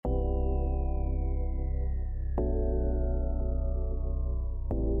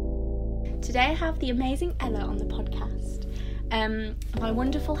Today I have the amazing Ella on the podcast. My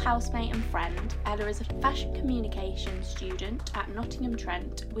wonderful housemate and friend. Ella is a fashion communication student at Nottingham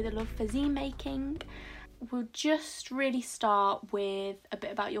Trent with a love for zine making. We'll just really start with a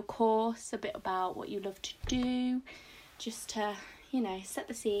bit about your course, a bit about what you love to do, just to, set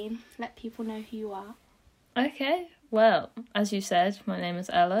the scene, let people know who you are. Okay, well, as you said, my name is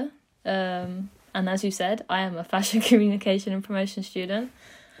Ella, and as you said, I am a fashion communication and promotion student.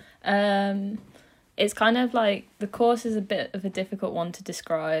 It's kind of like, the course is a bit of a difficult one to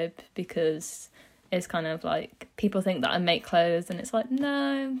describe because it's kind of like, people think that I make clothes and it's like,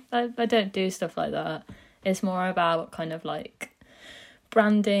 no, I don't do stuff like that. It's more about kind of like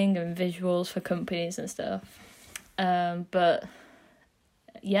branding and visuals for companies and stuff. But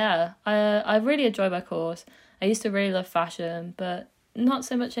yeah, I really enjoy my course. I used to really love fashion, but not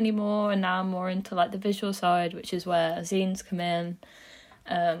so much anymore. And now I'm more into like the visual side, which is where zines come in.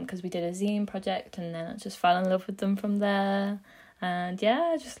 Because we did a zine project and then I just fell in love with them from there. And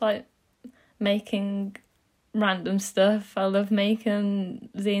yeah, just like making random stuff. I love making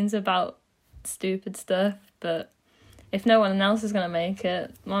zines about stupid stuff, but if no one else is going to make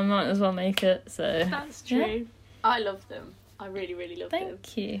it, I might as well make it. So that's true. Yeah. I love them. I really, really love them.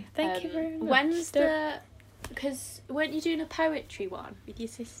 Thank you very much. When's because weren't you doing a poetry one with your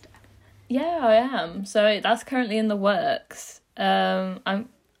sister? Yeah, I am. So that's currently in the works.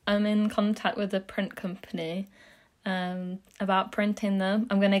 I'm in contact with a print company about printing them.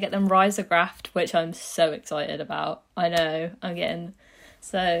 I'm going to get them risographed, which I'm so excited about. I know, I'm getting...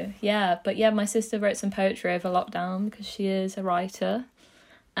 So, yeah. But yeah, my sister wrote some poetry over lockdown because she is a writer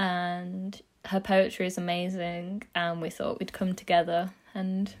and her poetry is amazing, and we thought we'd come together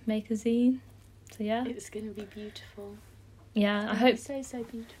and make a zine. So, yeah. It's going to be beautiful. Yeah, I hope... So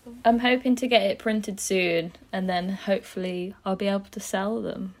beautiful. I'm hoping to get it printed soon, and then hopefully I'll be able to sell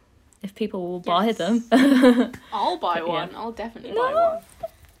them if people will buy them. I'll buy one. Yeah. I'll definitely buy one.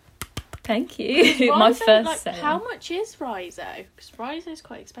 Thank you. Riso, my first sale. How much is Riso? Because Riso is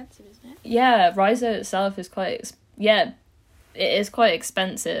quite expensive, isn't it? Yeah, Riso itself is quite... it is quite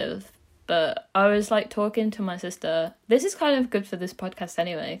expensive. But I was like talking to my sister. This is kind of good for this podcast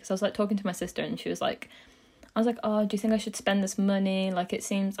anyway, because I was like talking to my sister and she was like... I was like, oh, do you think I should spend this money? Like, it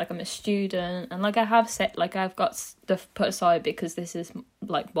seems like I'm a student. And, like, I've got stuff put aside because this is,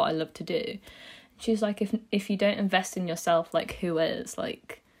 like, what I love to do. She's like, if you don't invest in yourself, like, who is?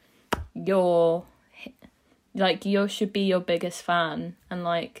 Like, you should be your biggest fan. And,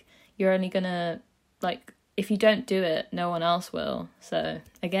 like, you're only gonna, like, if you don't do it, no one else will. So,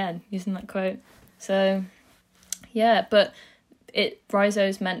 again, using that quote. So, yeah, but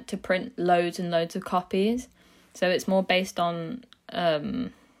Riso's meant to print loads and loads of copies. So it's more based on, I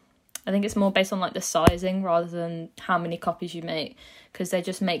think it's more based on like the sizing rather than how many copies you make, because they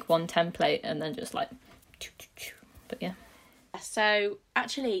just make one template and then just like, but yeah. So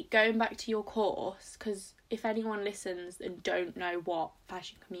actually going back to your course, because if anyone listens and don't know what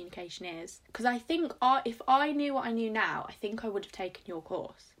fashion communication is, because I think if I knew what I knew now, I think I would have taken your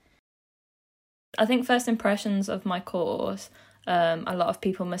course. I think first impressions of my course, a lot of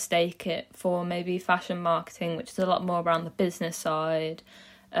people mistake it for maybe fashion marketing, which is a lot more around the business side,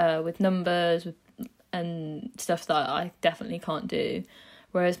 with numbers and stuff that I definitely can't do.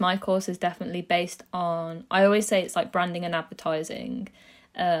 Whereas my course is definitely based on, I always say it's like branding and advertising.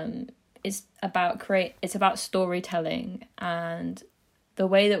 It's about storytelling, and the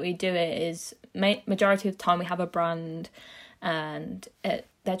way that we do it is majority of the time we have a brand and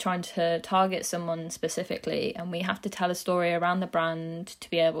they're trying to target someone specifically, and we have to tell a story around the brand to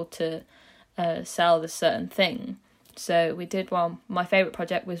be able to sell this certain thing. So we did one. My favourite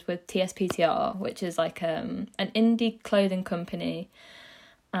project was with TSPTR, which is like an indie clothing company,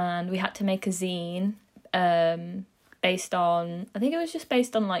 and we had to make a zine based on, I think it was just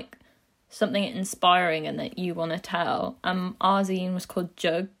based on like something inspiring and that you want to tell. Our zine was called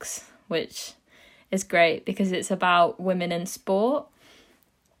Jugs, which is great because it's about women in sport.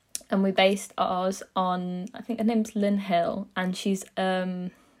 And we based ours on, I think her name's Lynn Hill, and she's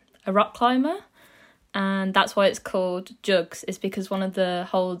a rock climber. And that's why it's called Jugs, is because one of the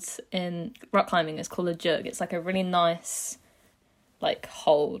holds in rock climbing is called a jug. It's like a really nice, like,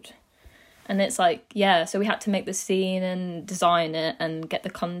 hold. And it's like, yeah, so we had to make the scene and design it and get the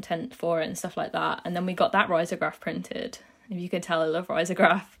content for it and stuff like that. And then we got that risograph printed. If you can tell, I love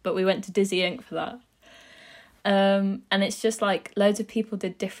risograph. But we went to Dizzy Ink for that. And it's just like loads of people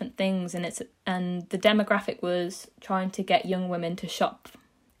did different things, and the demographic was trying to get young women to shop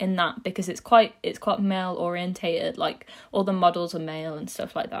in that, because it's quite male orientated, like all the models are male and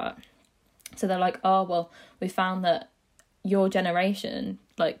stuff like that. So they're like, oh well, we found that your generation,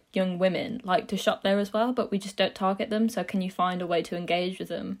 like young women, like to shop there as well, but we just don't target them. So can you find a way to engage with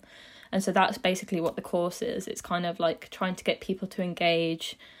them? And so that's basically what the course is. It's kind of like trying to get people to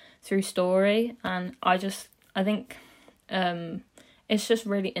engage through story. And I think it's just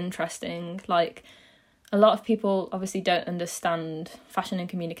really interesting. Like, a lot of people obviously don't understand fashion and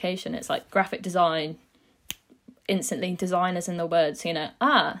communication. It's like graphic design, instantly designers in the words, you know,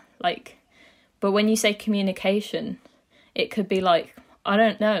 like, but when you say communication, it could be like, I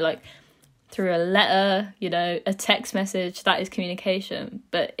don't know, like through a letter, you know, a text message, that is communication.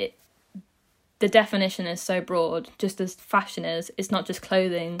 But the definition is so broad, just as fashion is. It's not just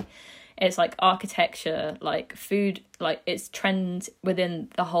clothing, it's like architecture, like food, like it's trends within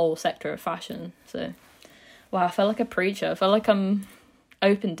the whole sector of fashion. So, wow, I felt like a preacher. I felt like I'm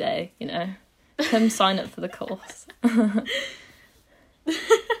open day, you know. Come sign up for the course.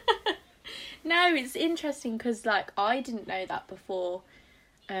 No, it's interesting because, like, I didn't know that before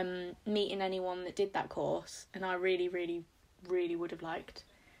meeting anyone that did that course, and I really, really, really would have liked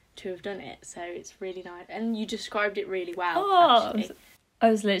to have done it. So it's really nice, and you described it really well. Actually. I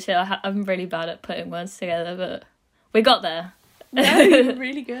was literally, I'm really bad at putting words together, but we got there. No, you're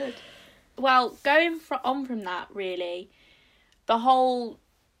really good. Well, going on from that, really, the whole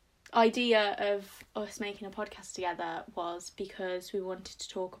idea of us making a podcast together was because we wanted to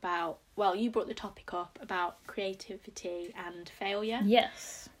talk about, well, you brought the topic up about creativity and failure.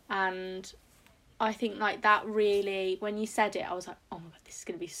 Yes. And I think, like, that really, when you said it, I was like, oh my god, this is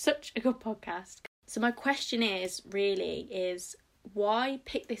going to be such a good podcast. So my question is why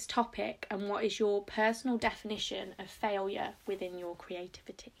pick this topic, and what is your personal definition of failure within your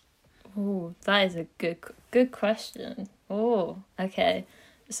creativity? Oh, that is a good question. Oh, okay.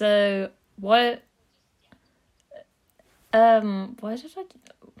 So why did I...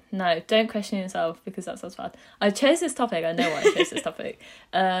 No, don't question yourself, because that sounds bad. I chose this topic. I know why I chose this topic.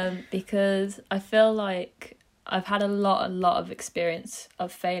 Because I feel like I've had a lot of experience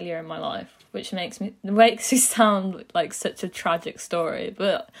of failure in my life, which makes me sound like such a tragic story.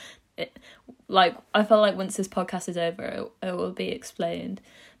 But I feel like once this podcast is over, it will be explained.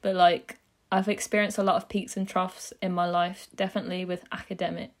 But like, I've experienced a lot of peaks and troughs in my life, definitely with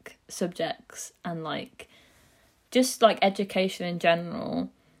academic subjects and like just like education in general.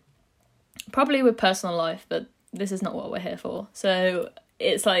 Probably with personal life, but this is not what we're here for. So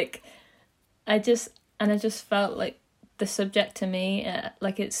it's like, I just felt like the subject to me,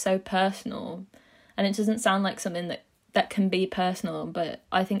 like it's so personal, and it doesn't sound like something that can be personal, but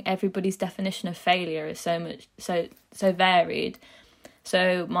I think everybody's definition of failure is so varied.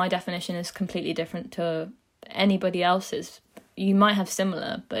 So my definition is completely different to anybody else's. You might have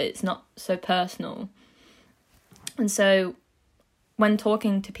similar, but it's not so personal. And so when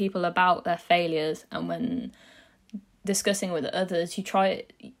talking to people about their failures and when discussing with others,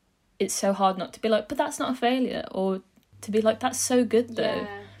 it's so hard not to be like, but that's not a failure, or to be like, that's so good though.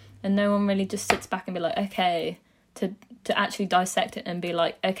 Yeah. And no one really just sits back and be like, okay, to actually dissect it and be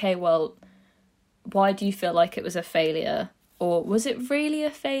like, okay, well, why do you feel like it was a failure? Or was it really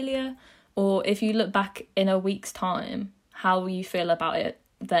a failure? Or if you look back in a week's time, how will you feel about it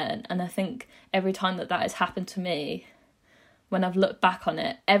then? And I think every time that has happened to me, when I've looked back on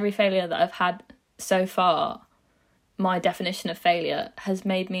it, every failure that I've had so far, my definition of failure has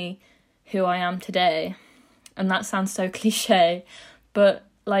made me who I am today. And that sounds so cliche, but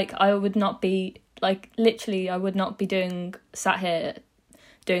like, I would not be, like, literally, I would not be sat here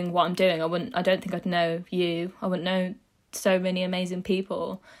doing what I'm doing. I don't think I'd know you. I wouldn't know so many amazing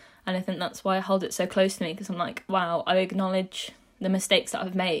people. And I think that's why I hold it so close to me, because I'm like, wow, I acknowledge the mistakes that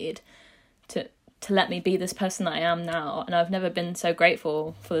I've made to let me be this person that I am now. And I've never been so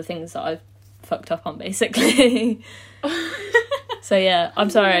grateful for the things that I've fucked up on, basically. So yeah, I'm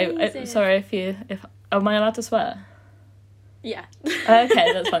sorry. I'm sorry if am I allowed to swear? Yeah.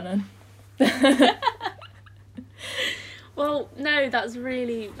 Okay, that's fine then. Well, no, that's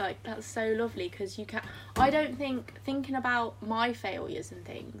really, like, that's so lovely, because I don't think, thinking about my failures and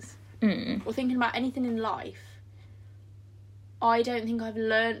things, or thinking about anything in life, I don't think I've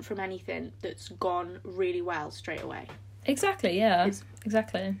learnt from anything that's gone really well straight away. Exactly, yeah,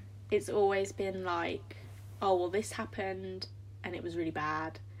 exactly. It's always been like, oh, well, this happened, and it was really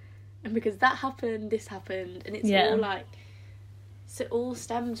bad, and because that happened, this happened, and it's all like, so it all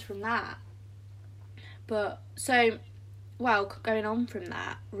stems from that. But, so... Well, going on from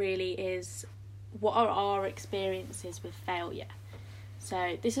that really is, what are our experiences with failure?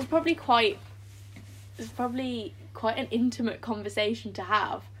 So this is probably quite an intimate conversation to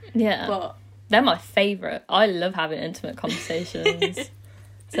have. Yeah. But they're my favourite. I love having intimate conversations.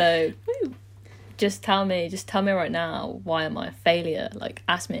 So just tell me right now, why am I a failure? Like,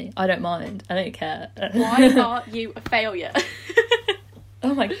 ask me. I don't mind. I don't care. Why are you a failure?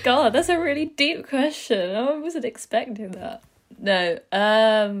 Oh my god, that's a really deep question. I wasn't expecting that. No,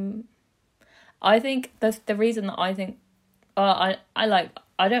 I think the reason that I think, I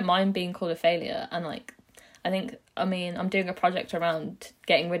don't mind being called a failure, and like, I'm doing a project around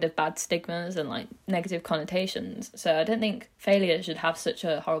getting rid of bad stigmas and like negative connotations. So I don't think failure should have such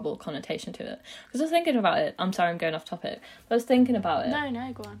a horrible connotation to it. Because I was thinking about it. I'm sorry, I'm going off topic. I was thinking about it.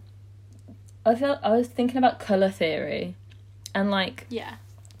 No, go on. I was thinking about colour theory, and like, yeah,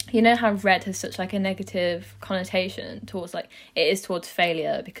 you know how red has such like a negative connotation towards like it is towards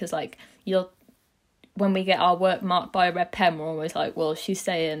failure, because like when we get our work marked by a red pen, we're always like, well, she's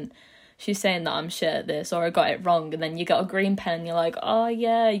saying that I'm shit at this, or I got it wrong. And then you got a green pen and you're like, oh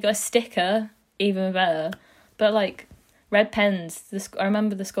yeah, you got a sticker, even better. But like red pens, I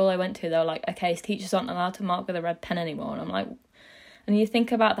remember the school I went to, they were like, okay, teachers aren't allowed to mark with a red pen anymore. And I'm like, and you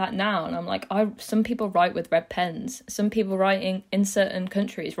think about that now, and I'm like, some people write with red pens. Some people writing in certain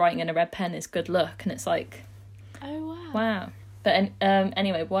countries, writing in a red pen is good luck. And it's like, oh wow. But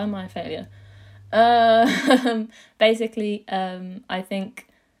anyway, why am I a failure? Basically, I think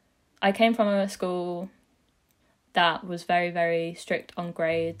I came from a school that was very, very strict on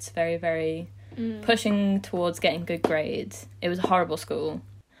grades, very, very pushing towards getting good grades. It was a horrible school.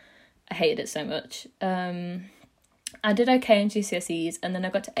 I hated it so much. I did okay in GCSEs, and then I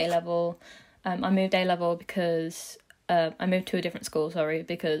got to A-level. I moved A-level because I moved to a different school,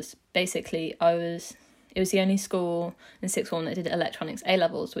 because basically it was the only school in sixth form that did electronics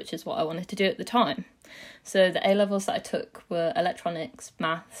A-levels, which is what I wanted to do at the time. So the A-levels that I took were electronics,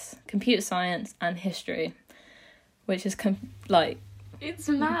 maths, computer science, and history, which is it's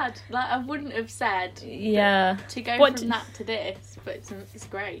mad. Like, I wouldn't have said to go from that to this, but it's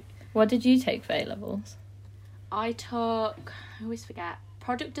great. What did you take for A-levels? I took, I always forget,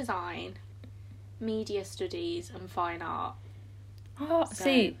 product design, media studies, and fine art. Oh, so,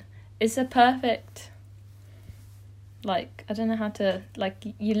 see, it's a perfect, like, I don't know how to, like,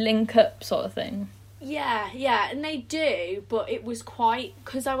 you link up sort of thing. Yeah, and they do, but it was quite,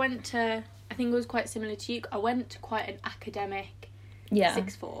 because I think it was quite similar to you, I went to quite an academic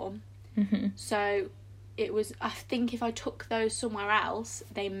sixth form. Mm-hmm. So it was, I think if I took those somewhere else,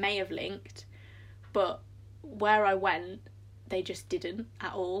 they may have linked, but where I went, they just didn't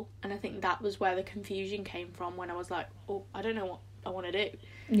at all. And I think that was where the confusion came from, when I was like, oh, I don't know what I want to do.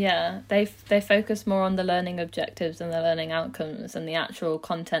 Yeah, they focus more on the learning objectives and the learning outcomes, and the actual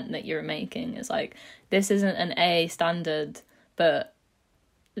content that you're making is like, this isn't an A standard, but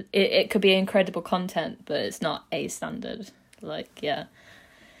it could be incredible content, but it's not A standard. Like, yeah.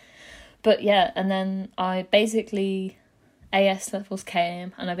 But yeah, and then I basically, AS levels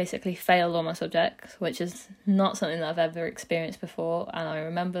came, and I basically failed all my subjects, which is not something that I've ever experienced before. And I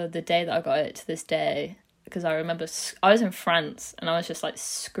remember the day that I got it to this day, because I remember I was in France, and I was just like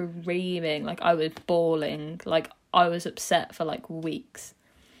screaming, like I was bawling, like I was upset for like weeks.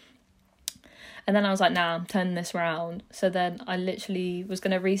 And then I was like, nah, I'm turning this round. So then I literally was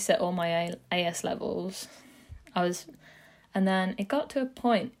going to reset all my AS levels. And then it got to a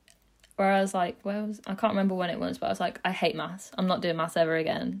point where I was like, I can't remember when it was, but I was like, I hate maths. I'm not doing maths ever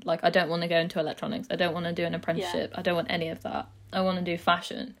again. Like, I don't want to go into electronics. I don't want to do an apprenticeship. Yeah. I don't want any of that. I want to do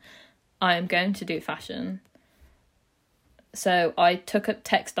fashion. I am going to do fashion. So I took up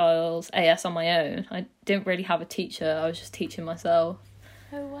textiles AS on my own. I didn't really have a teacher. I was just teaching myself.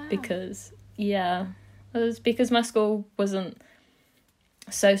 Oh, wow. Because my school wasn't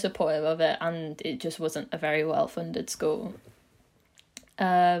so supportive of it, and it just wasn't a very well-funded school.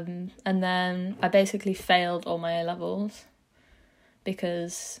 And then I basically failed all my A-levels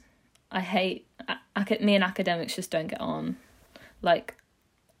because I hate... me and academics just don't get on. Like...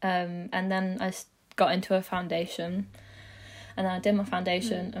 and then I got into a foundation, and then I did my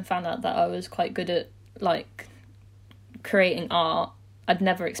foundation and found out that I was quite good at, like, creating art. I'd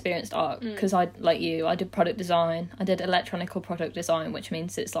never experienced art because I did product design. I did electronical product design, which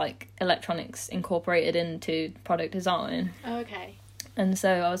means it's like electronics incorporated into product design. Oh, okay. And so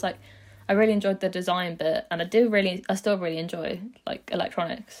I was like, I really enjoyed the design bit, and I still really enjoy like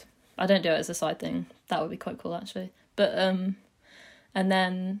electronics. I don't do it as a side thing. That would be quite cool actually. But and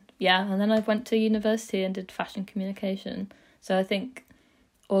then I went to university and did fashion communication. So I think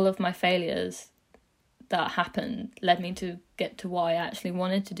all of my failures that happened led me to get to what I actually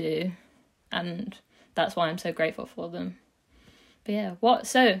wanted to do, and that's why I'm so grateful for them. But yeah,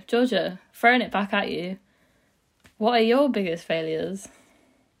 so Georgia, throwing it back at you, what are your biggest failures?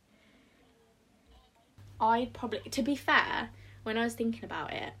 To be fair, when I was thinking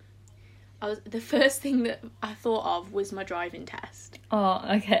about it, the first thing that I thought of was my driving test. Oh,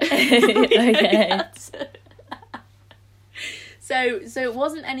 okay. Okay. So it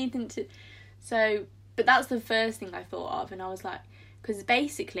wasn't anything to... So, but that's the first thing I thought of, and I was like... Because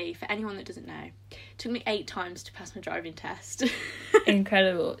basically, for anyone that doesn't know, it took me 8 times to pass my driving test.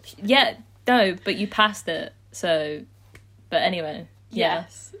 Incredible. Yeah, no, but you passed it, so... But anyway, yeah.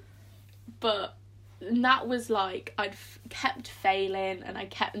 Yes. But that was like, I'd kept failing,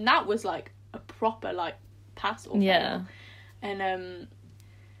 and that was like a proper, like, pass or fail. Yeah. And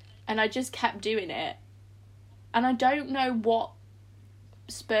I just kept doing it. And I don't know what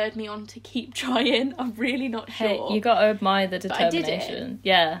spurred me on to keep trying. I'm really not sure. Hey, you got to admire the determination. But I did it.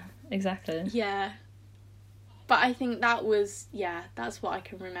 Yeah, exactly. Yeah. But I think that's what I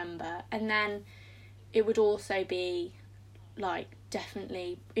can remember. And then it would also be, like,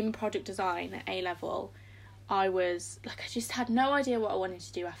 definitely in product design at A-level, I just had no idea what I wanted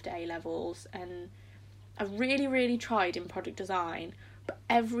to do after A-levels, and I really, really tried in product design, but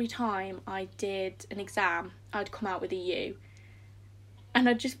every time I did an exam, I'd come out with a U. And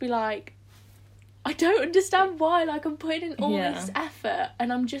I'd just be like, I don't understand why, like, I'm putting in all this effort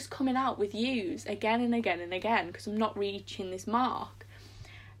and I'm just coming out with U's again and again and again because I'm not reaching this mark.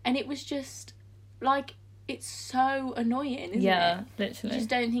 And it was just, like, it's so annoying, isn't it? Yeah, literally. You just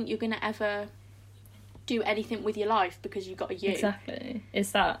don't think you're going to ever do anything with your life because you got a U. Exactly.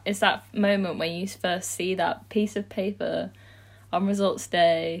 It's that moment when you first see that piece of paper on results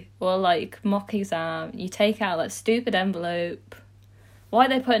day or, like, mock exam, you take out that stupid envelope. Why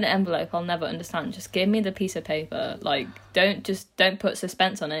they put in an envelope, I'll never understand. Just give me the piece of paper. Like, don't put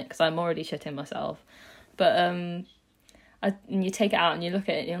suspense on it because I'm already shitting myself. But and you take it out and you look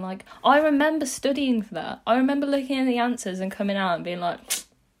at it and you're like, I remember studying for that. I remember looking at the answers and coming out and being like,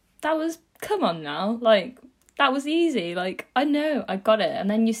 come on now. Like, that was easy. Like, I know, I got it. And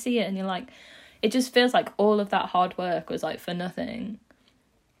then you see it and you're like, it just feels like all of that hard work was, like, for nothing.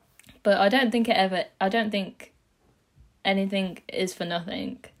 But I don't think anything is for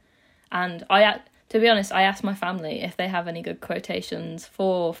nothing. And to be honest, I asked my family if they have any good quotations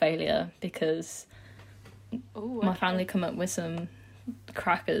for failure because my family come up with some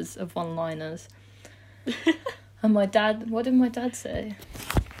crackers of one-liners. And what did my dad say?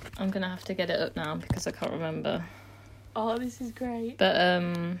 I'm gonna have to get it up now because I can't remember. Oh, this is great. But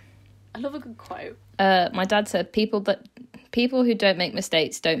I love a good quote. My dad said people who don't make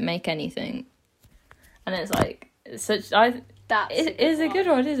mistakes don't make anything. And it's like, it is a good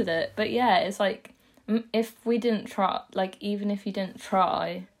one, isn't it? But yeah, it's like, if we didn't try, like, even if you didn't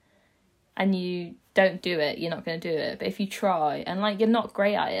try and you don't do it, you're not going to do it. But if you try and, like, you're not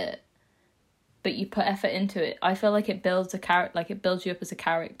great at it, but you put effort into it, I feel like it builds it builds you up as a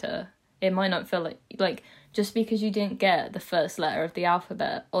character. It might not feel like just because you didn't get the first letter of the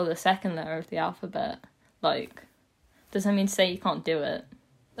alphabet or the second letter of the alphabet, like, doesn't mean to say you can't do it.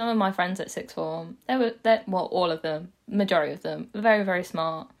 Some of my friends at sixth form, all of them, majority of them, were very, very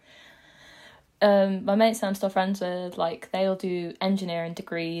smart. My mates that I'm still friends with, like, they all do engineering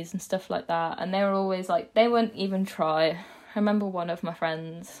degrees and stuff like that, and they were always like, they wouldn't even try. I remember one of my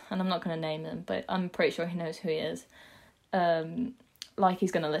friends, and I'm not going to name him, but I'm pretty sure he knows who he is. Like,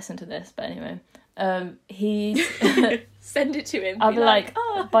 he's going to listen to this, but anyway. He send it to him. I'll be like,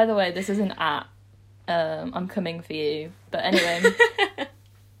 oh, by the way, this isn't I'm coming for you. But anyway.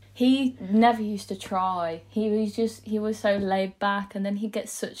 He never used to try. He was so laid back, and then he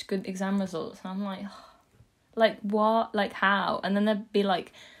gets such good exam results. And I'm like, oh, like, what? Like, how? And then there'd be,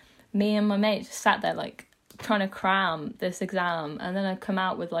 like, me and my mate just sat there, like, trying to cram this exam, and then I'd come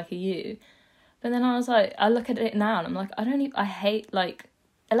out with, like, a U. But then I was like, I look at it now, and I'm like, I hate, like,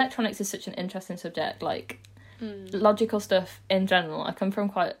 electronics is such an interesting subject, like, logical stuff in general. I come from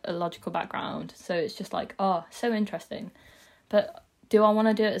quite a logical background, so it's just like, oh, so interesting. But do I want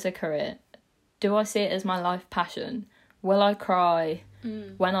to do it as a career? Do I see it as my life passion? Will I cry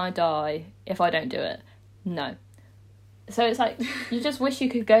when I die if I don't do it? No. So it's like, you just wish you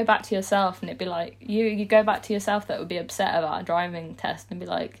could go back to yourself, and it'd be like, you go back to yourself that would be upset about a driving test and be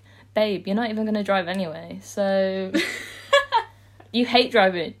like, babe, you're not even going to drive anyway, so you hate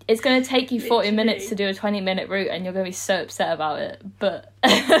driving. It's going to take you 40 minutes to do a 20-minute route, and you're going to be so upset about it, but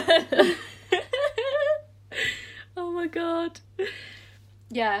oh my god.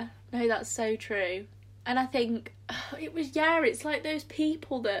 Yeah, no, that's so true. And I think it's like those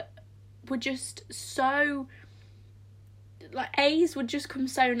people that were just so, like, A's would just come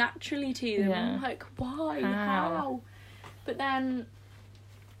so naturally to them. Yeah. I'm like, why? How? But then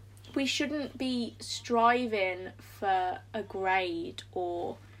we shouldn't be striving for a grade,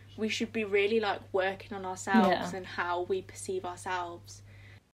 or we should be really, like, working on ourselves and how we perceive ourselves.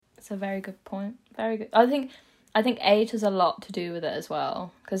 It's a very good point. Very good. I think age has a lot to do with it as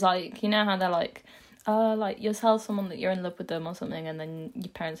well. Because, like, you know how they're like, like, you'll tell someone that you're in love with them or something, and then your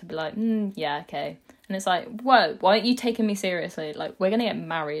parents will be like, yeah, okay. And it's like, whoa, why aren't you taking me seriously? Like, we're going to get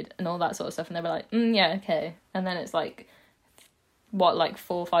married and all that sort of stuff. And they'll be like, yeah, okay. And then it's like, what, like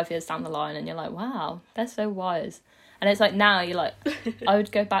 4 or 5 years down the line, and you're like, wow, they're so wise. And it's like, now you're like, I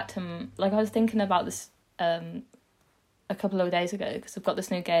would go back to, like, I was thinking about this a couple of days ago, because I've got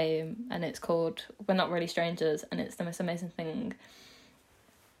this new game, and it's called We're Not Really Strangers, and it's the most amazing thing.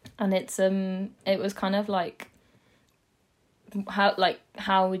 And it's it was kind of like,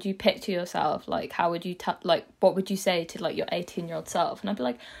 how would you picture yourself? Like, how would you like, what would you say to, like, your 18-year-old self? And I'd be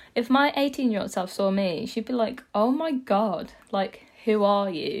like, if my 18-year-old self saw me, she'd be like, oh my god, like, who are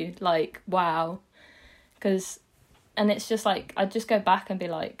you? Like, wow. And it's just like, I'd just go back and be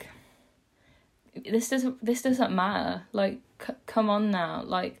like, this doesn't matter. Like, come on now.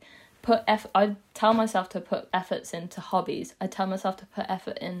 Like, I tell myself to put efforts into hobbies. I tell myself to put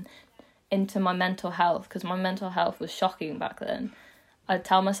effort into my mental health, because my mental health was shocking back then. I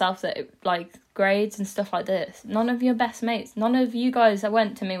tell myself that, like, grades and stuff like this. None of your best mates, none of you guys that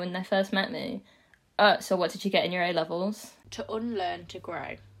went to me when they first met me. So what did you get in your A-levels? To unlearn to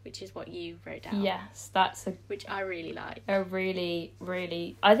grow, which is what you wrote down. Yes, that's which I really like. A really,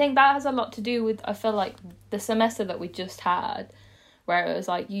 really... I think that has a lot to do with, I feel like, the semester that we just had, where it was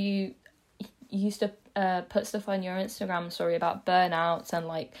like, you used to put stuff on your Instagram story about burnouts and,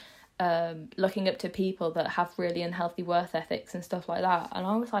 like, looking up to people that have really unhealthy work ethics and stuff like that. And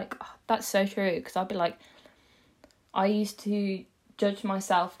I was like, oh, that's so true, because I'd be like, I used to judge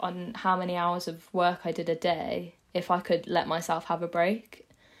myself on how many hours of work I did a day if I could let myself have a break.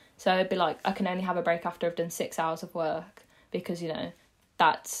 So I'd be like, I can only have a break after I've done 6 hours of work, because, you know,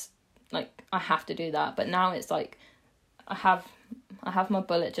 that's, like, I have to do that. But now it's like, I have my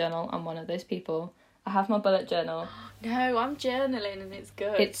bullet journal. I'm one of those people. I have my bullet journal. No, I'm journaling and it's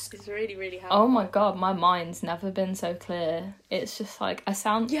good. It's really, really helpful. Oh my god, my mind's never been so clear. It's just like, I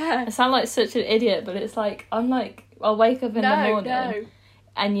sound like such an idiot, but it's like, I'm like, I'll wake up in the morning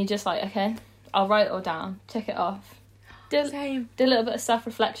and you're just like, okay, I'll write it all down, check it off. Same. Do a little bit of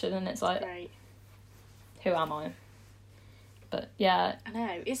self-reflection, and it's like, great. Who am I? But yeah, I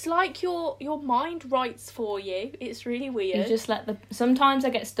know, it's like your mind writes for you. It's really weird. You just sometimes I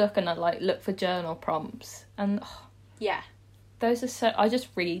get stuck and I, like, look for journal prompts, and those are so, I just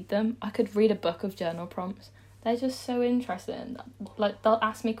read them. I could read a book of journal prompts. They're just so interesting. Like, they'll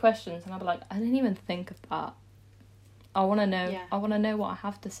ask me questions and I'll be like, I didn't even think of that. I want to know. Yeah. I want to know what I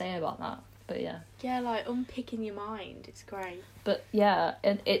have to say about that. But yeah. Yeah, like, unpicking your mind. It's great. But yeah,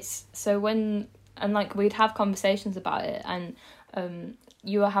 it's so when, and, like, we'd have conversations about it, and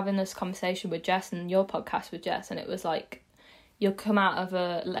you were having this conversation with Jess and your podcast with Jess, and it was like, you'll come out of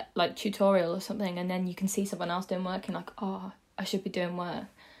a, like, tutorial or something, and then you can see someone else doing work and, like, oh, I should be doing work.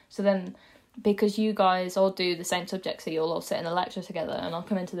 So then, because you guys all do the same subject, so you'll all sit in a lecture together, and I'll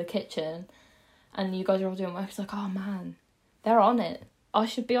come into the kitchen and you guys are all doing work, it's like, oh man, they're on it. I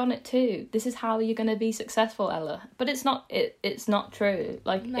should be on it too. This is how you're going to be successful, Ella. But it's not true.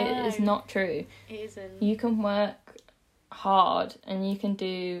 Like, no, it is not true. It isn't. You can work hard and you can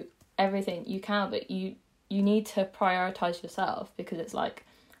do everything you can, but you need to prioritise yourself, because it's like,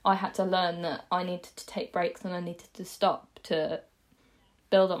 I had to learn that I needed to take breaks and I needed to stop to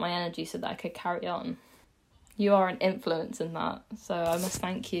build up my energy so that I could carry on. You are an influence in that, so I must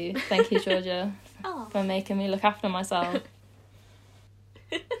thank you. Thank you, Georgia, for making me look after myself.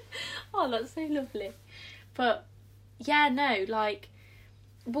 Oh, that's so lovely. But yeah, no, like,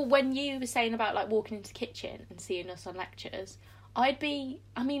 but when you were saying about, like, walking into the kitchen and seeing us on lectures, like,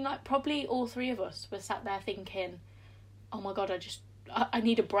 probably all three of us were sat there thinking, oh my god, I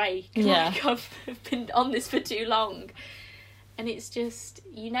need a break. Yeah. Like, I've been on this for too long. And it's just,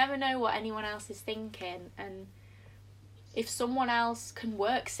 you never know what anyone else is thinking, and if someone else can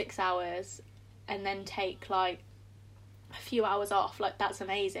work 6 hours and then take, like, a few hours off, like, that's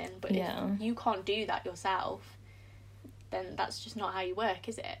amazing. But if you can't do that yourself, then that's just not how you work,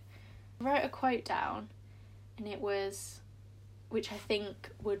 is it? I wrote a quote down, and it was, which I think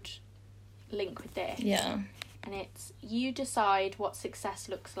would link with this. Yeah. And it's, you decide what success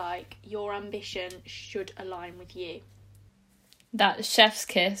looks like. Your ambition should align with you. That chef's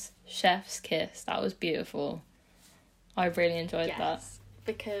kiss. That was beautiful. I really enjoyed that. Yes,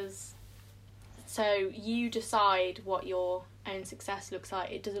 because, so you decide what your own success looks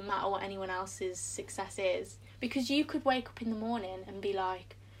like. It doesn't matter what anyone else's success is. Because you could wake up in the morning and be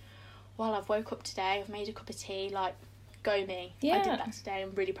like, well, I've woke up today, I've made a cup of tea, like, go me. Yeah. I did that today,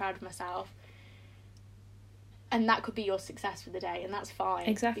 I'm really proud of myself. And that could be your success for the day, and that's fine.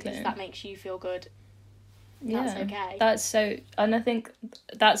 Exactly. Because that makes you feel good. That's okay. That's so, and I think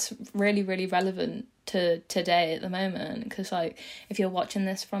that's really, really relevant to today at the moment, because like if you're watching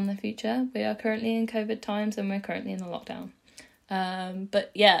this from the future, we are currently in COVID times and we're currently in a lockdown.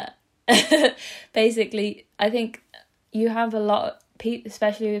 But yeah, basically, I think you have a lot,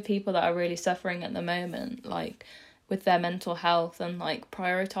 especially with people that are really suffering at the moment, like with their mental health and like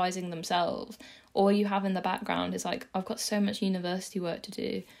prioritizing themselves. All you have in the background is like, I've got so much university work to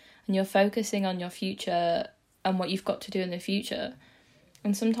do, and you're focusing on your future and what you've got to do in the future.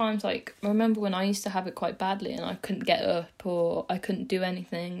 And sometimes, like, I remember when I used to have it quite badly and I couldn't get up or I couldn't do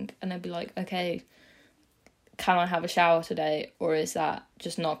anything, and I'd be like, okay, can I have a shower today, or is that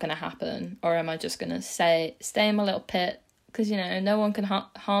just not going to happen, or am I just going to stay in my little pit, because, you know, no one can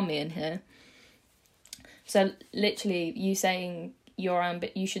harm me in here. So literally, you saying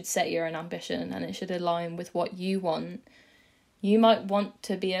you should set your own ambition and it should align with what you want. You might want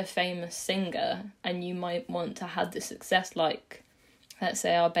to be a famous singer, and you might want to have the success like, let's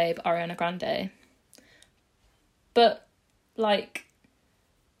say, our babe Ariana Grande. But, like,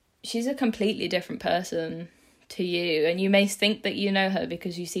 she's a completely different person to you, and you may think that you know her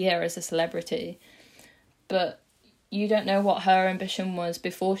because you see her as a celebrity, but you don't know what her ambition was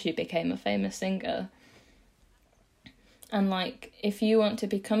before she became a famous singer. And, like, if you want to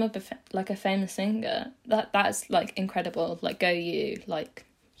become a famous singer, that's like, incredible. Like, go you. Like,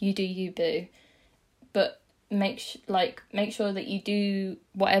 you do you, boo. But make sure that you do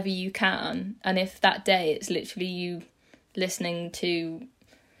whatever you can. And if that day it's literally you listening to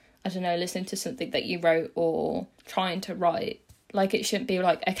something that you wrote or trying to write, like, it shouldn't be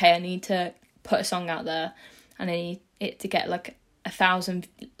like, okay, I need to put a song out there and I need it to get like 1,000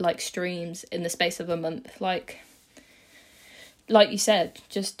 like streams in the space of a month. Like you said,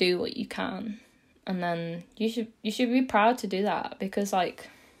 just do what you can, and then you should be proud to do that, because like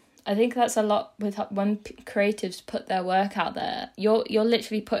I think that's a lot with when creatives put their work out there. You're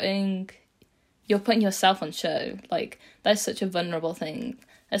literally putting yourself on show. Like, that's such a vulnerable thing,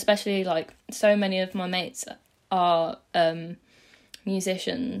 especially like so many of my mates are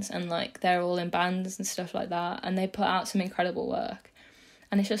musicians, and like they're all in bands and stuff like that, and they put out some incredible work.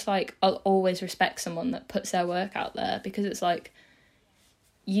 And it's just like, I'll always respect someone that puts their work out there, because it's like,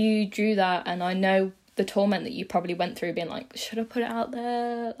 you drew that, and I know the torment that you probably went through being like, should I put it out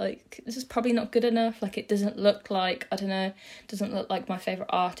there? Like, this is probably not good enough. Like, it doesn't look like, I don't know, doesn't look like my favourite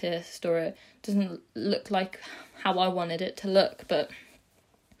artist, or it doesn't look like how I wanted it to look. But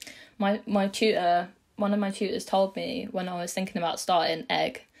my tutor, one of my tutors told me when I was thinking about starting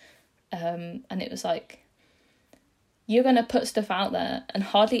Egg, and it was like, you're going to put stuff out there and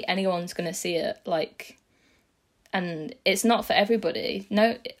hardly anyone's going to see it, like, and it's not for everybody.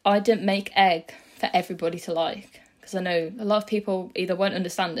 No, I didn't make Egg for everybody to like, because I know a lot of people either won't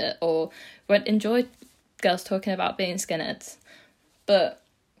understand it or won't enjoy girls talking about being skinheads. But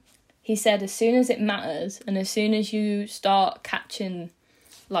he said, as soon as it matters and as soon as you start catching,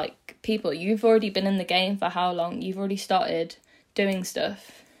 like, people, you've already been in the game for how long? You've already started doing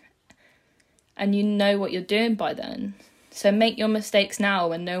stuff, and you know what you're doing by then. So make your mistakes now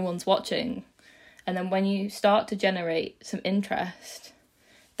when no one's watching. And then when you start to generate some interest,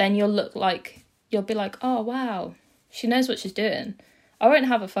 then you'll be like, oh, wow, she knows what she's doing. I won't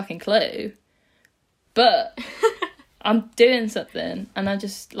have a fucking clue, but I'm doing something. And I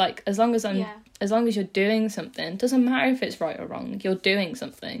just, like, as long as you're doing something, doesn't matter if it's right or wrong, you're doing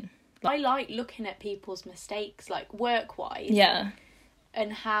something. I like looking at people's mistakes, like, work-wise. Yeah.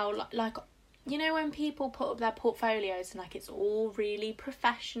 And how, like, you know, when people put up their portfolios and, like, it's all really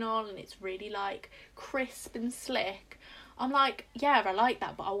professional and it's really, like, crisp and slick, I'm like, yeah, I like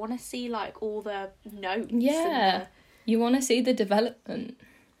that, but I want to see, like, all the notes. Yeah, you want to see the development.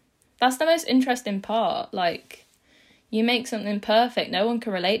 That's the most interesting part. Like, you make something perfect, no one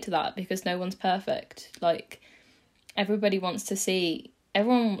can relate to that because no one's perfect. Like, everybody wants to see...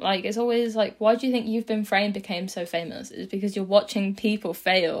 Everyone, like, it's always like, why do you think You've Been Framed became so famous? It's because you're watching people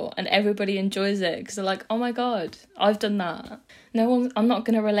fail and everybody enjoys it because they're like, oh my god, I've done that. I'm not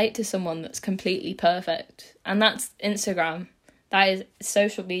going to relate to someone that's completely perfect. And that's Instagram. That is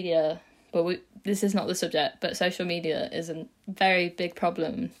social media. But this is not the subject, but social media is a very big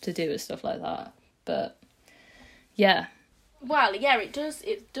problem to do with stuff like that. But, yeah. Well, yeah, it does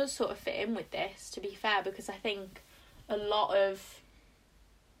sort of fit in with this, to be fair, because I think a lot of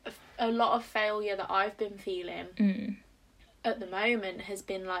failure that I've been feeling at the moment has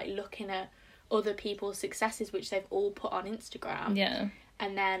been, like, looking at other people's successes which they've all put on Instagram,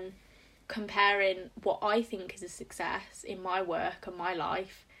 and then comparing what I think is a success in my work and my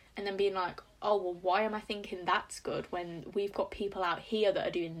life, and then being like, oh, well, why am I thinking that's good when we've got people out here that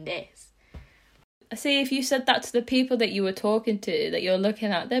are doing this? See, if you said that to the people that you were talking to, that you're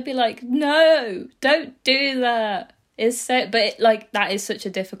looking at, they'd be like, no, don't do that. It's so, but like, that is such a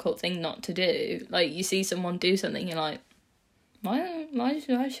difficult thing not to do. Like, you see someone do something, you're like, I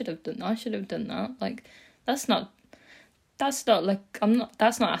should have done that. Like, that's not like,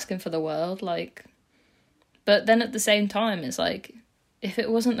 that's not asking for the world. Like, but then at the same time, it's like, if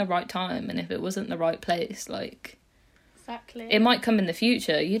it wasn't the right time and if it wasn't the right place, like, exactly, it might come in the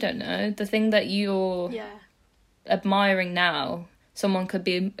future. You don't know. The thing that you're admiring now, someone could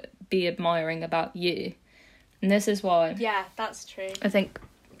be admiring about you. And this is why, yeah, that's true, I think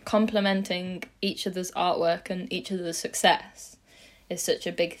complimenting each other's artwork and each other's success is such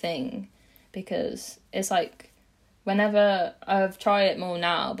a big thing, because it's like, whenever I've tried it more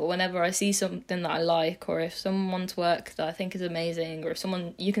now, but whenever I see something that I like, or if someone's work that I think is amazing, or if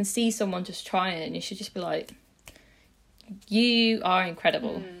you can see someone just trying, and you should just be like, you are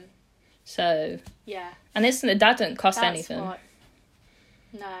incredible. So yeah, and that doesn't cost anything.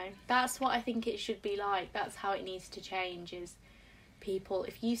 That's what I think it should be like. That's how it needs to change, is people,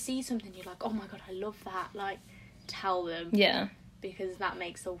 if you see something you're like, oh my god, I love that, like, tell them. Yeah, because that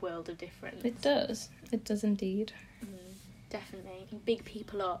makes a world of difference. It does indeed. Definitely. Big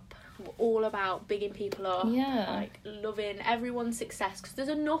people up. We're all about bigging people up. Yeah, like, loving everyone's success, because there's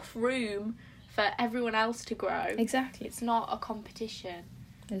enough room for everyone else to grow. Exactly. It's not a competition.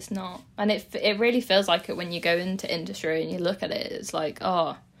 It's not. And it really feels like it when you go into industry and you look at it. It's like,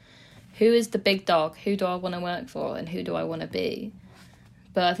 oh, who is the big dog? Who do I want to work for? And who do I want to be?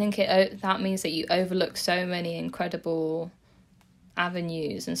 But I think that means that you overlook so many incredible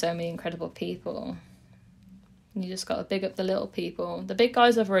avenues and so many incredible people. You just got to big up the little people. The big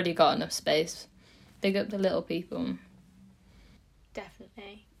guys have already got enough space. Big up the little people.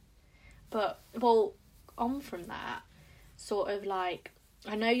 Definitely. But, well, on from that, sort of like,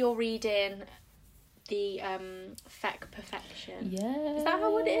 I know you're reading the Feck Perfection. Yeah. Is that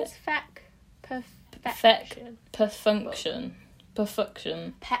how it is? Feck Perfection. Perfection.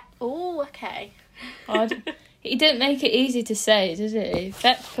 Oh, okay. He didn't make it easy to say, did he?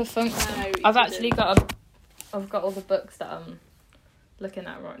 Feck Perfection. No, I've got all the books that I'm looking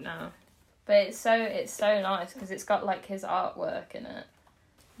at right now. But it's so nice because it's got like his artwork in it.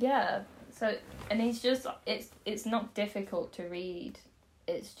 Yeah. So, and he's just, it's not difficult to read.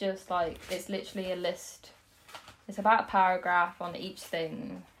 It's just like, it's literally a list. It's about a paragraph on each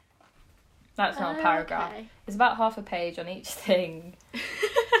thing. That's not a paragraph. Okay. It's about half a page on each thing.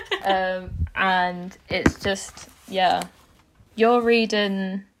 And it's just, yeah. You're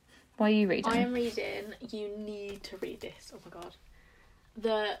reading, what are you reading? I am reading, you need to read this, oh my god.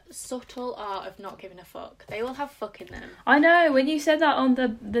 The Subtle Art of Not Giving a Fuck. They all have fuck in them. I know, when you said that on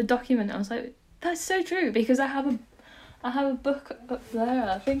the document, I was like, that's so true, because I have a book up there,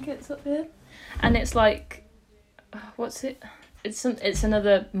 I think it's up there. And it's like, what's it? It's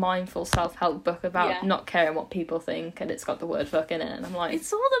another mindful self-help book about not caring what people think, and it's got the word fuck in it, and I'm like,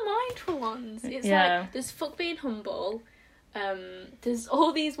 it's all the mindful ones. It's like, there's fuck being humble, there's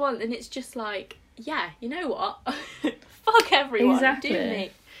all these ones, and it's just like, yeah, you know what? Fuck everyone. Exactly. Do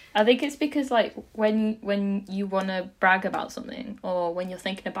me. I think it's because, like, when you want to brag about something, or when you're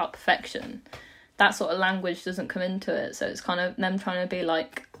thinking about perfection, that sort of language doesn't come into it, so it's kind of them trying to be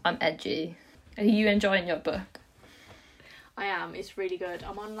like, I'm edgy. Are you enjoying your book? I am. It's really good.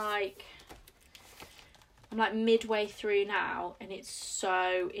 I'm like midway through now, and it's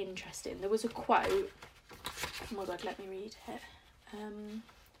so interesting. There was a quote. Oh my god, let me read it. And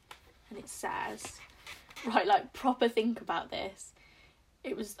it says, right, like, proper think about this.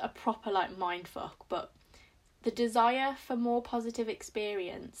 It was a proper, like, mindfuck, but the desire for more positive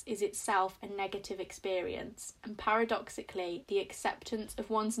experience is itself a negative experience, and paradoxically, the acceptance of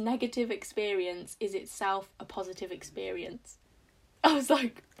one's negative experience is itself a positive experience. I was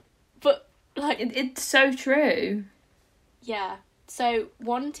like, but, like... It's so true. Yeah. So,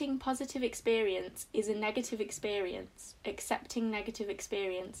 wanting positive experience is a negative experience. Accepting negative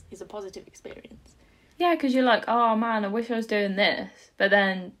experience is a positive experience. Yeah, because you're like, oh man, I wish I was doing this. But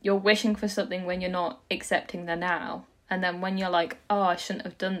then you're wishing for something when you're not accepting the now. And then when you're like, oh, I shouldn't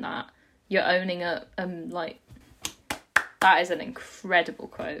have done that, you're owning up. Like, that is an incredible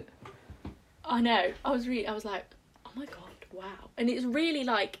quote. I know. I was like, oh my god, wow. And it's really,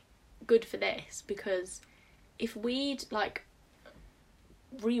 like, good for this, because if we'd, like,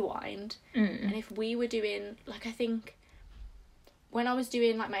 rewind, and if we were doing, like, I think when I was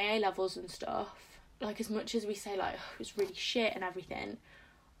doing, like, my A-levels and stuff, like, as much as we say, like, oh, it was really shit and everything,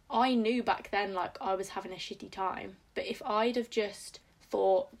 I knew back then, like, I was having a shitty time. But if I'd have just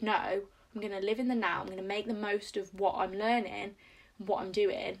thought, no, I'm going to live in the now. I'm going to make the most of what I'm learning, what I'm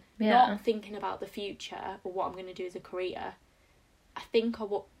doing, Yeah. not thinking about the future or what I'm going to do as a career. I think I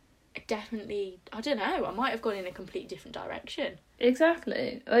will definitely, I don't know, I might have gone in a completely different direction.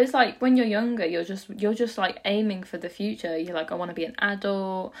 Exactly. It's like when you're younger, you're just like aiming for the future. You're like, I want to be an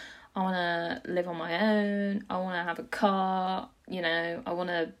adult. I want to live on my own. I want to have a car. You know, I want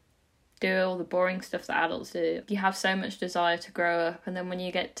to do all the boring stuff that adults do. You have so much desire to grow up, and then when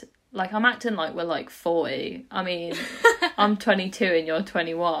you get to, like, I'm acting like we're like 40. I mean, I'm 22 and you're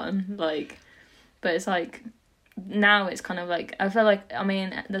 21. Like, but it's like now it's kind of like, I feel like, I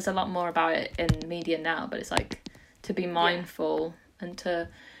mean, there's a lot more about it in media now, but it's like to be mindful and to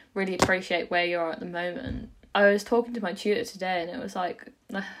really appreciate where you are at the moment. I was talking to my tutor today, and it was like,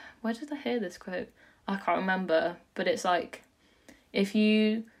 where did I hear this quote? I can't remember, but it's like, if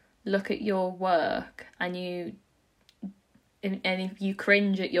you look at your work and if you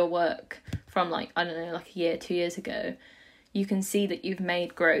cringe at your work from like, I don't know, like a year, 2 years ago, you can see that you've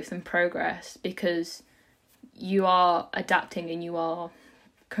made growth and progress because you are adapting and you are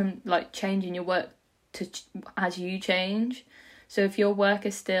like changing your work as you change. So if your work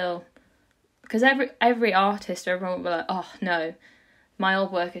is still, because every artist or everyone will be like, oh no, my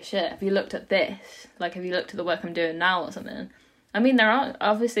old work is shit. Have you looked at this? Like, have you looked at the work I'm doing now or something? I mean, there are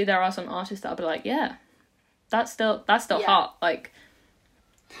some artists that'll be like, yeah, that's still hot. Like,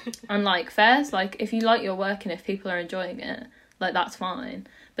 and like fairs, like if you like your work and if people are enjoying it, like that's fine.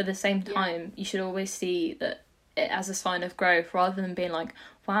 But at the same time, you should always see that it as a sign of growth rather than being like,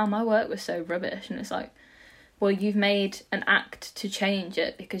 wow, my work was so rubbish. And it's like, well, you've made an act to change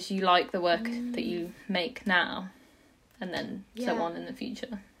it because you like the work that you make now, and then so on in the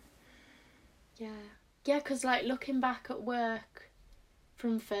future. Yeah, because like looking back at work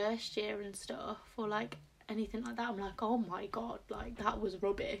from first year and stuff, or like anything like that, I'm like, oh my god, like that was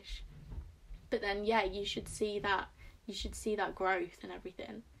rubbish. But then you should see that growth and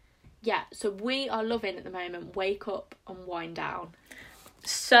everything. Yeah, so we are loving at the moment Wake Up and Wind Down.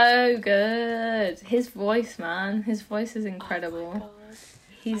 So good. His voice, man. His voice is incredible. Oh my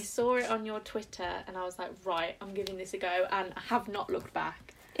God. I saw it on your Twitter and I was like, right, I'm giving this a go, and I have not looked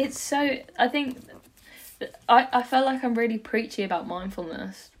back. It's so, I think, I feel like I'm really preachy about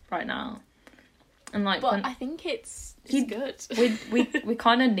mindfulness right now. And like, but I think it's good. we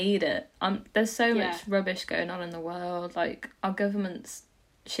kind of need it. There's so much rubbish going on in the world. Like, our government's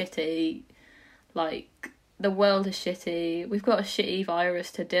shitty. Like, the world is shitty. We've got a shitty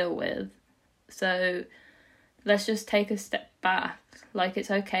virus to deal with. So let's just take a step back. Like,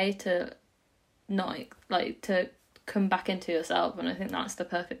 it's okay to not, like, to come back into yourself, and I think that's the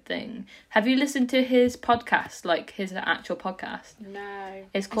perfect thing. Have you listened to his podcast, like his actual podcast? No.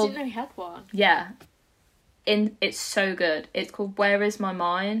 It's called, I didn't know he had one. Yeah. It's so good. It's called Where Is My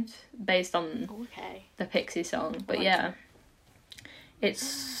Mind, based on the Pixie song. But yeah, it's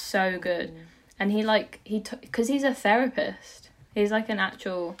so good. And because he's a therapist. He's like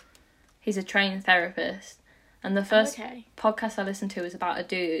he's a trained therapist. And the first podcast I listened to was about a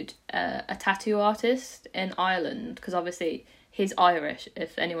dude, a tattoo artist in Ireland, because obviously he's Irish,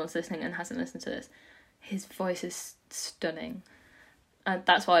 if anyone's listening and hasn't listened to this. His voice is stunning. And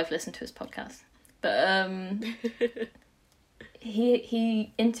that's why I've listened to his podcast. But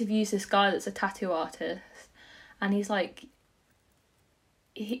he interviews this guy that's a tattoo artist, and he's like,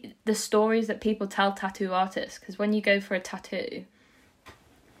 the stories that people tell tattoo artists, because when you go for a tattoo,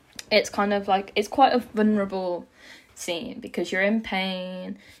 it's kind of like, it's quite a vulnerable scene because you're in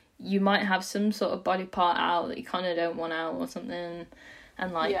pain, you might have some sort of body part out that you kind of don't want out or something,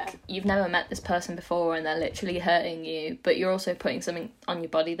 and like you've never met this person before and they're literally hurting you, but you're also putting something on your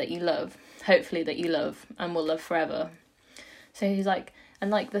body that you love, hopefully that you love and will love forever. So he's like, and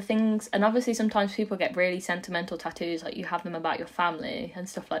like the things, and obviously sometimes people get really sentimental tattoos, like you have them about your family and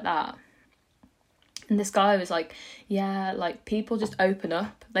stuff like that. And this guy was like, yeah, like people just open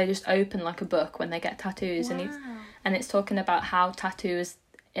up. They just open like a book when they get tattoos. Wow. And it's talking about how tattoo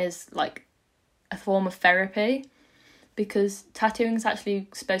is like a form of therapy, because tattooing is actually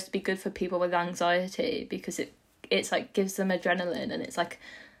supposed to be good for people with anxiety, because it's like gives them adrenaline, and it's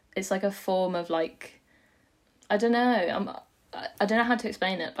like a form of like, I don't know. I don't know how to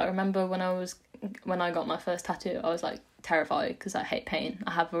explain it, but I remember when I got my first tattoo, I was like terrified because I hate pain.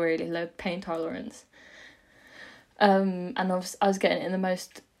 I have a really low pain tolerance. And I was getting it in the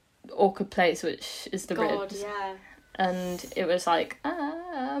most awkward place, which is the ribs. Yeah. And it was like,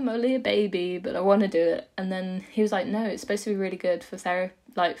 I'm only a baby, but I want to do it. And then he was like, no, it's supposed to be really good for therapy,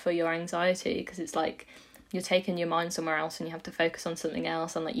 like for your anxiety, because it's like you're taking your mind somewhere else and you have to focus on something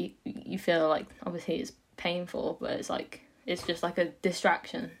else, and like you feel like, obviously it's painful, but it's like, it's just like a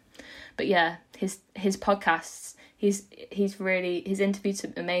distraction. But yeah, his podcasts, he's interviewed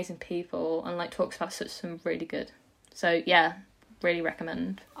some amazing people and like talks about some really good. So yeah, really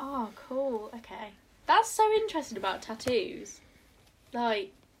recommend. Oh, cool. Okay. That's so interesting about tattoos.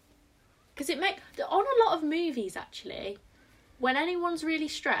 Like, because on a lot of movies actually, when anyone's really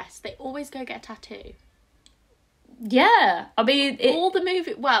stressed, they always go get a tattoo. Yeah, I mean, all the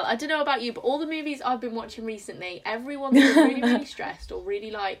movie. Well, I don't know about you, but all the movies I've been watching recently, everyone's been really, really stressed or really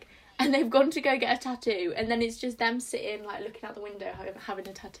like, and they've gone to go get a tattoo, and then it's just them sitting like looking out the window having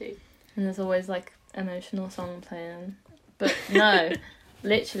a tattoo. And there's always like emotional song playing, but no,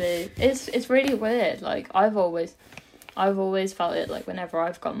 literally, it's really weird. Like I've always felt it like whenever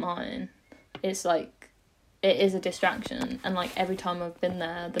I've got mine, it's like it is a distraction, and like every time I've been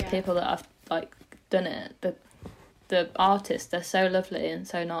there, the people that I've like done it, the artists, they're so lovely and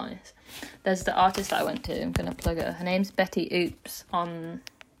so nice. There's the artist that I went to, I'm gonna plug her name's Betty Oops on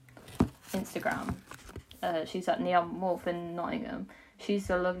Instagram. She's at Neon Wolf in Nottingham. She's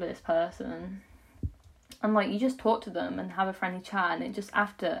the loveliest person, and like you just talk to them and have a friendly chat, and it just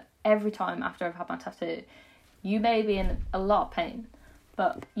every time after I've had my tattoo, you may be in a lot of pain,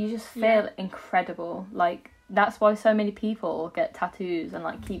 but you just feel incredible. Like that's why so many people get tattoos and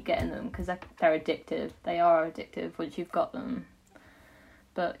like keep getting them, because they're addictive. They are addictive once you've got them.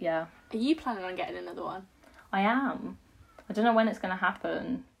 But yeah. Are you planning on getting another one? I am. I don't know when it's gonna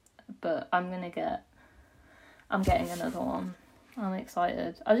happen, but I'm getting another one. I'm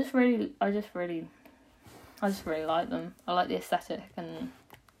excited. I just really like them. I like the aesthetic and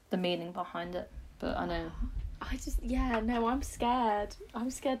the meaning behind it. But I know. I'm scared. I'm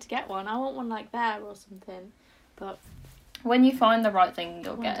scared to get one. I want one like there or something. But when you find the right thing,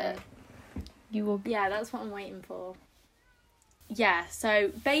 you'll get it. You will. Yeah, that's what I'm waiting for. Yeah,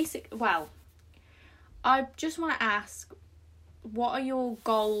 so I just want to ask, what are your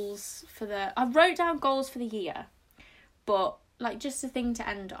goals I wrote down goals for the year, but like just a thing to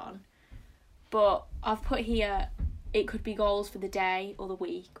end on. But I've put here, it could be goals for the day or the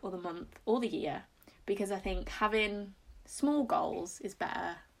week or the month or the year, because I think having small goals is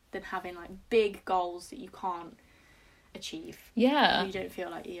better than having like big goals that you can't achieve. Yeah. You don't feel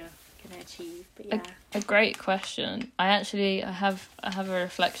like you're gonna achieve. But yeah. A great question. I have a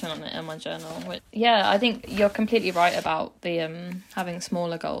reflection on it in my journal. I think you're completely right about the having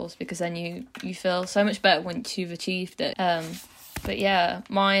smaller goals, because then you feel so much better once you've achieved it. But yeah,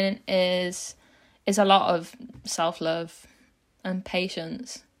 mine is a lot of self-love and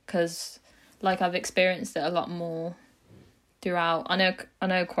patience, because like I've experienced it a lot more throughout. I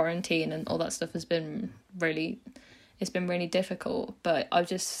know quarantine and all that stuff has been really difficult, but I've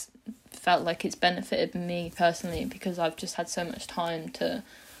just felt like it's benefited me personally, because I've just had so much time to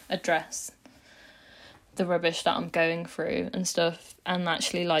address the rubbish that I'm going through and stuff. And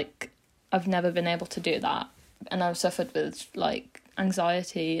actually, like, I've never been able to do that, and I've suffered with like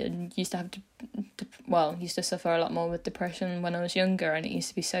anxiety, and used to suffer a lot more with depression when I was younger, and it used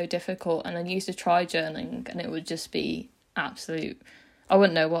to be so difficult. And I used to try journaling, and it would just be absolute, I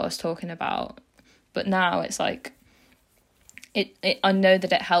wouldn't know what I was talking about. But now it's like I know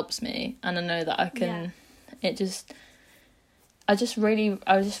that it helps me, and I know that I can. I just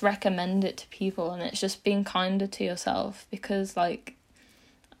recommend it to people, and it's just being kinder to yourself, because like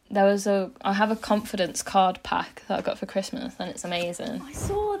I have a confidence card pack that I got for Christmas, and it's amazing. I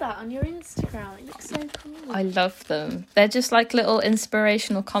saw that on your Instagram. It looks so cool. I love them. They're just like little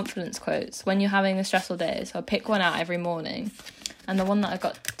inspirational confidence quotes when you're having a stressful day. So I pick one out every morning, and the one that I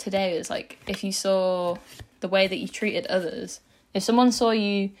got today is like, if you saw the way that you treated others, if someone saw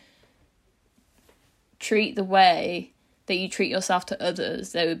you treat the way that you treat yourself to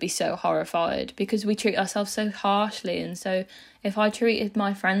others, they would be so horrified, because we treat ourselves so harshly. And so if I treated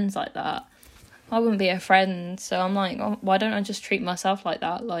my friends like that, I wouldn't be a friend. So I'm like, why don't I just treat myself like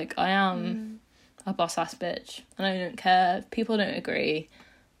that? Like, I am a boss ass bitch, and I don't care if people don't agree.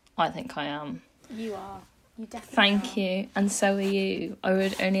 I think I am. You are. You definitely Thank you. And so are you. I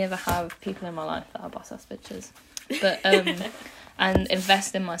would only ever have people in my life that are boss ass bitches. But and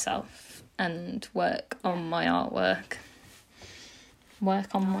invest in myself and work on my artwork.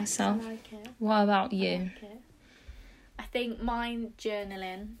 Work on myself. I like it. What about you? I think mine,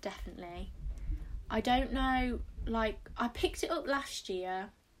 journaling, definitely. I don't know, like, I picked it up last year,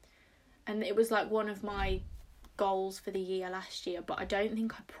 and it was like one of my goals for the year last year, but I don't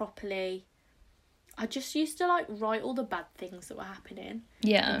think I just used to like write all the bad things that were happening.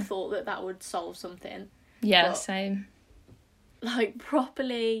 Yeah. And thought that would solve something. Yeah, but, same. Like,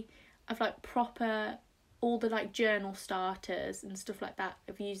 properly, I've like all the like journal starters and stuff like that,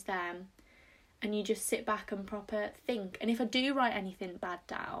 I've used them, and you just sit back and proper think. And if I do write anything bad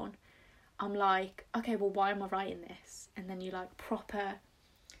down, I'm like, okay, well, why am I writing this? And then you like proper,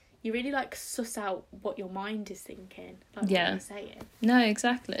 you really like suss out what your mind is thinking, like what you're saying. No,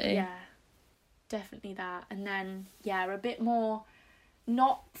 exactly. Yeah, definitely that. And then, yeah, a bit more,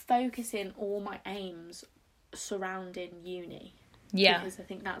 not focusing all my aims surrounding uni. Yeah. Because I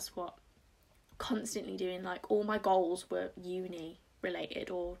think that's what constantly doing, like all my goals were uni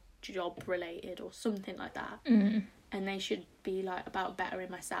related or job related or something like that. And they should be like about bettering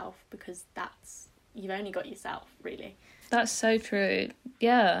myself, because that's, you've only got yourself, really. That's so true.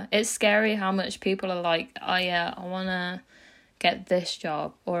 Yeah, it's scary how much people are like, oh yeah, I want to get this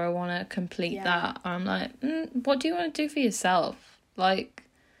job, or I want to complete that. Or I'm like, what do you want to do for yourself? Like,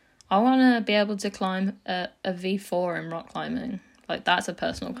 I want to be able to climb a V4 in rock climbing. Like, that's a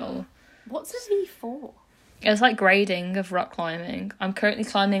personal goal. What's a V4? It's like grading of rock climbing. I'm currently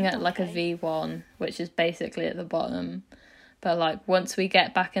climbing at like a V1, which is basically at the bottom. But like once we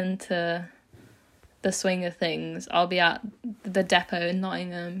get back into the swing of things, I'll be at the depot in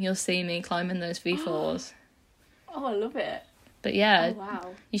Nottingham. You'll see me climbing those V4s. Oh, I love it. But yeah,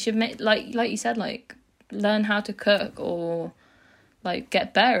 wow. You should make like you said, like learn how to cook, or like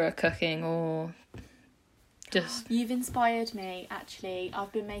get better at cooking, or just... You've inspired me, actually.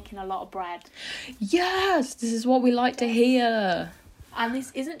 I've been making a lot of bread. Yes, this is what we like to hear. And this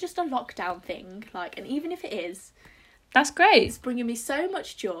isn't just a lockdown thing, like, and even if it is, that's great. It's bringing me so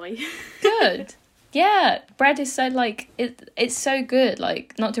much joy. Good. Yeah, bread is so, like, it's so good,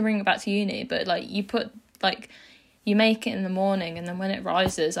 like, not to bring it back to uni, but, like, you make it in the morning, and then when it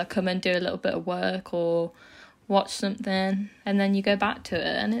rises, I come and do a little bit of work, or watch something, and then you go back to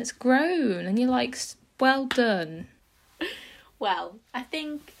it, and it's grown, and you're like, well done. Well, I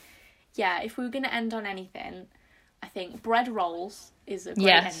think, yeah, if we were going to end on anything, I think bread rolls is a great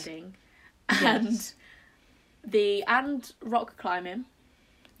ending. And rock climbing.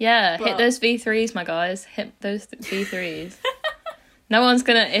 Yeah, hit those V3s, my guys. Hit those V3s. No one's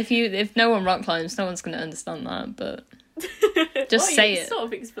gonna, if no one rock climbs, no one's gonna understand that, but just say it. Sort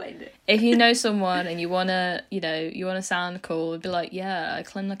of explained it. If you know someone and you wanna sound cool, be like, yeah, I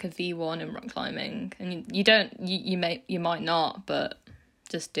climbed like a V1 in rock climbing, and you might not, but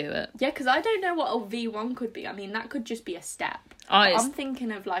just do it. Yeah, because I don't know what a V1 could be. I mean, that could just be a step. I'm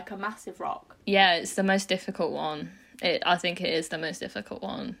thinking of like a massive rock. Yeah, it's the most difficult one. I think it is the most difficult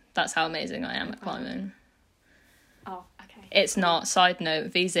one. That's how amazing I am at climbing. Oh, okay. It's not. Side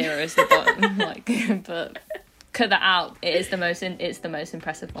note, V0 is the bottom. But cut that out. It's the most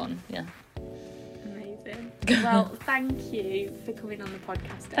impressive one. Yeah. Amazing. Well, thank you for coming on the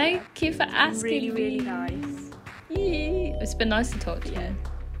podcast. Thank you for asking. Really, really nice. Yeah. It's been nice to talk to you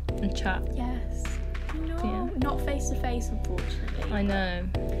and chat. Yes. No, not face to face, unfortunately. I know.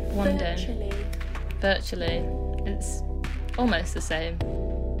 One day. Virtually. It's almost the same.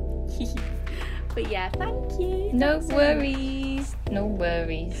 But yeah, thank you. No worries. No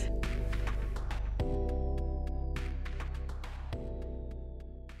worries.